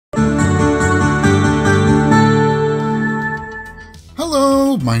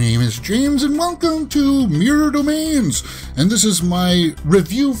world, my name is James and welcome to Mirror Domains, and this is my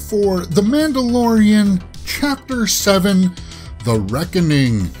review for The Mandalorian Chapter 7, The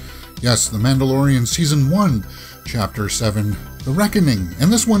Reckoning. Yes, The Mandalorian Season 1, Chapter 7, The Reckoning.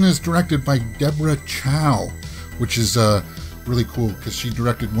 And this one is directed by Deborah Chow, which is really cool because she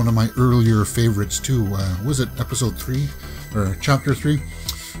directed one of my earlier favorites too. Was it Episode 3 or Chapter 3?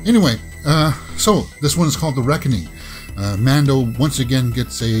 Anyway, so this one is called The Reckoning. Mando once again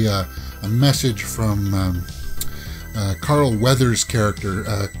gets a message from Carl Weathers' character,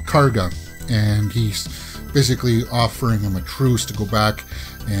 Karga, and he's basically offering him a truce to go back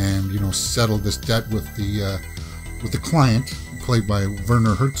and, settle this debt with the client, played by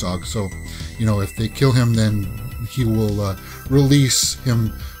Werner Herzog. So, if they kill him, then he will release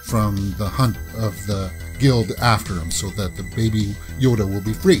him from the hunt of the guild after him, so that the baby Yoda will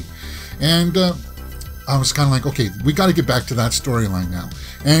be free. And I was kind of like, okay, we got to get back to that storyline now.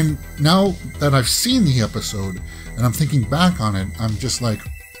 And now that I've seen the episode and I'm thinking back on it, I'm just like,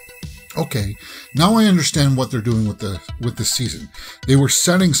 okay, now I understand what they're doing with the season. They were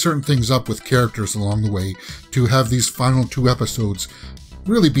setting certain things up with characters along the way to have these final 2 episodes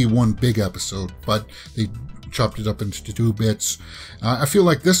really be one big episode, but they chopped it up into 2 bits. I feel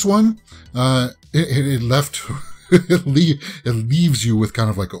like this one, it leaves you with kind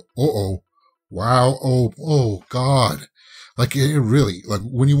of like, wow, oh God. Like, it really, like,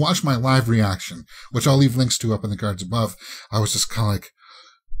 when you watch my live reaction, which I'll leave links to up in the cards above, I was just kind of like,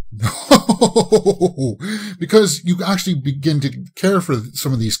 no, because you actually begin to care for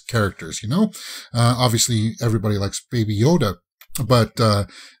some of these characters, obviously everybody likes Baby Yoda, but,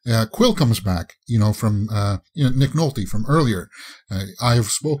 Quill comes back, from, Nick Nolte from earlier, I Have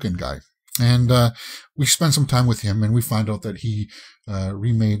Spoken guy. And, we spend some time with him and we find out that he,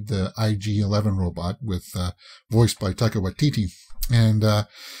 remade the IG-11 robot with, voiced by Taika Waititi. And,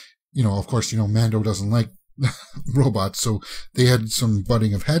 of course, Mando doesn't like robots, so they had some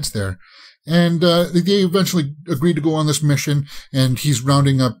butting of heads there. And they eventually agreed to go on this mission, and he's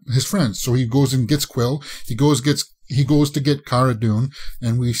rounding up his friends. So he goes and gets Quill. He goes to get Cara Dune,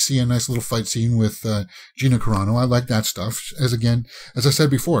 and we see a nice little fight scene with Gina Carano. I like that stuff. As I said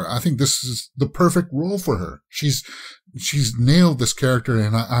before, I think this is the perfect role for her. She's nailed this character,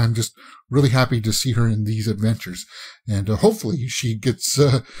 and I'm just really happy to see her in these adventures. And hopefully she gets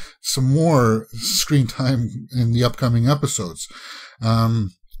some more screen time in the upcoming episodes.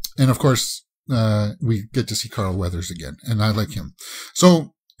 And of course, we get to see Carl Weathers again, and I like him.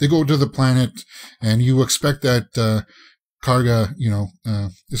 So they go to the planet, and you expect that Karga,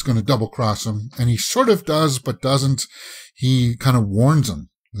 is going to double cross him, and he sort of does, but doesn't. He kind of warns him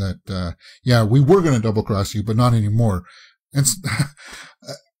that, we were going to double cross you, but not anymore. And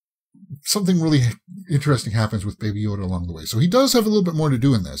something really interesting happens with Baby Yoda along the way. So he does have a little bit more to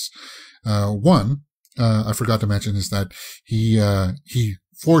do in this. One, I forgot to mention, is that he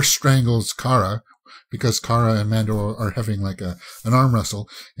force strangles Cara, because Cara and Mando are having like an arm wrestle,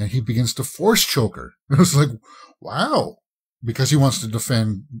 and he begins to force choke her. It was like, wow, because he wants to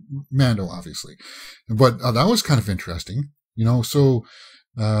defend Mando, obviously. But that was kind of interesting, so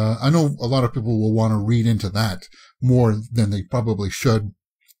I know a lot of people will want to read into that more than they probably should.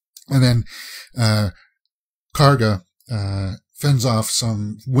 And then Karga fends off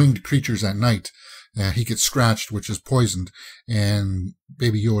some winged creatures at night. He gets scratched, which is poisoned, and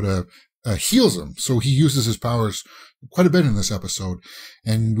Baby Yoda heals him. So he uses his powers quite a bit in this episode,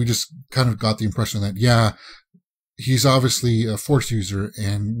 and we just kind of got the impression that, he's obviously a Force user,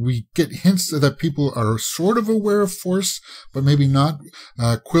 and we get hints that people are sort of aware of Force, but maybe not.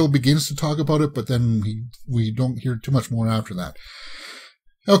 Quill begins to talk about it, but then we don't hear too much more after that.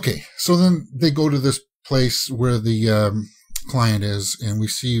 Okay, so then they go to this place where the client is, and we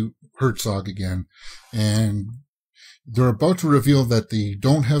see Herzog again, and they're about to reveal that they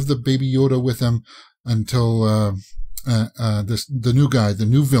don't have the Baby Yoda with them until the new guy, the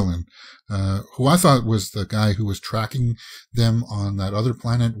new villain, who I thought was the guy who was tracking them on that other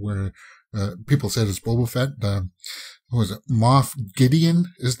planet where people said it's Boba Fett. What was it? Moff Gideon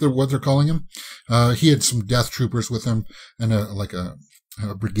is what they're calling him. He had some death troopers with him and a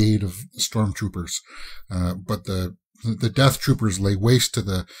brigade of stormtroopers, but the death troopers lay waste to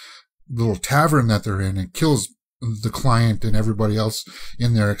the little tavern that they're in and kills the client and everybody else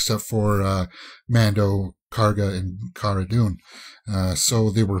in there except for Mando, Karga, and Cara Dune. So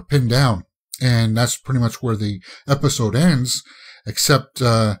they were pinned down, and that's pretty much where the episode ends, except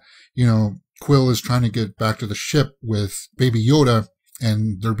Quill is trying to get back to the ship with Baby Yoda,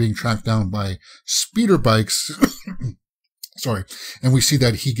 and they're being tracked down by speeder bikes. Sorry. And we see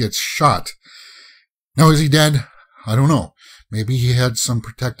that he gets shot. Now, is he dead? I don't know. Maybe he had some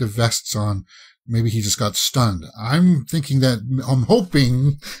protective vests on. Maybe he just got stunned. I'm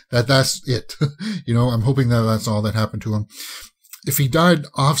hoping that that's it. I'm hoping that that's all that happened to him. If he died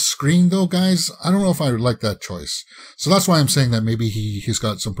off screen though, guys, I don't know if I would like that choice. So that's why I'm saying that maybe he's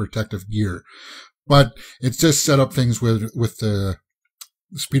got some protective gear. But it's just set up things with the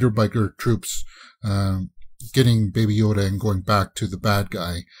speeder biker troops, getting Baby Yoda and going back to the bad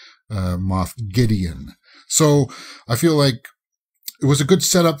guy, Moff Gideon. So I feel like it was a good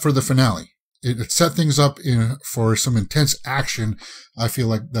setup for the finale. It set things up for some intense action. I feel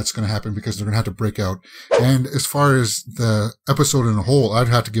like that's going to happen because they're going to have to break out. And as far as the episode in a whole, I'd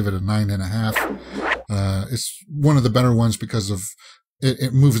have to give it a 9.5. It's one of the better ones because of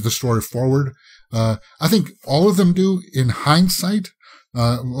it moves the story forward. I think all of them do in hindsight.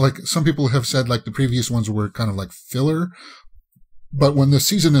 Like some people have said, like the previous ones were kind of like filler. But when the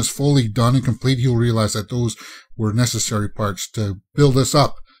season is fully done and complete, you'll realize that those were necessary parts to build us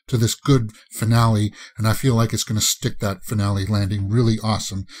up to this good finale, and I feel like it's going to stick that finale landing really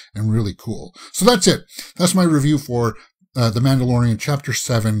awesome and really cool. So that's it. That's my review for The Mandalorian Chapter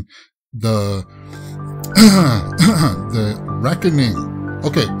 7, The Reckoning.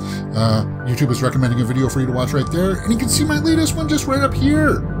 Okay, YouTube is recommending a video for you to watch right there, and you can see my latest one just right up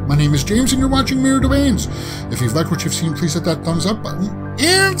here. My name is James, and you're watching Mirror Domains. If you've liked what you've seen, please hit that thumbs up button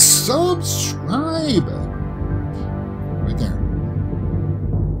and subscribe.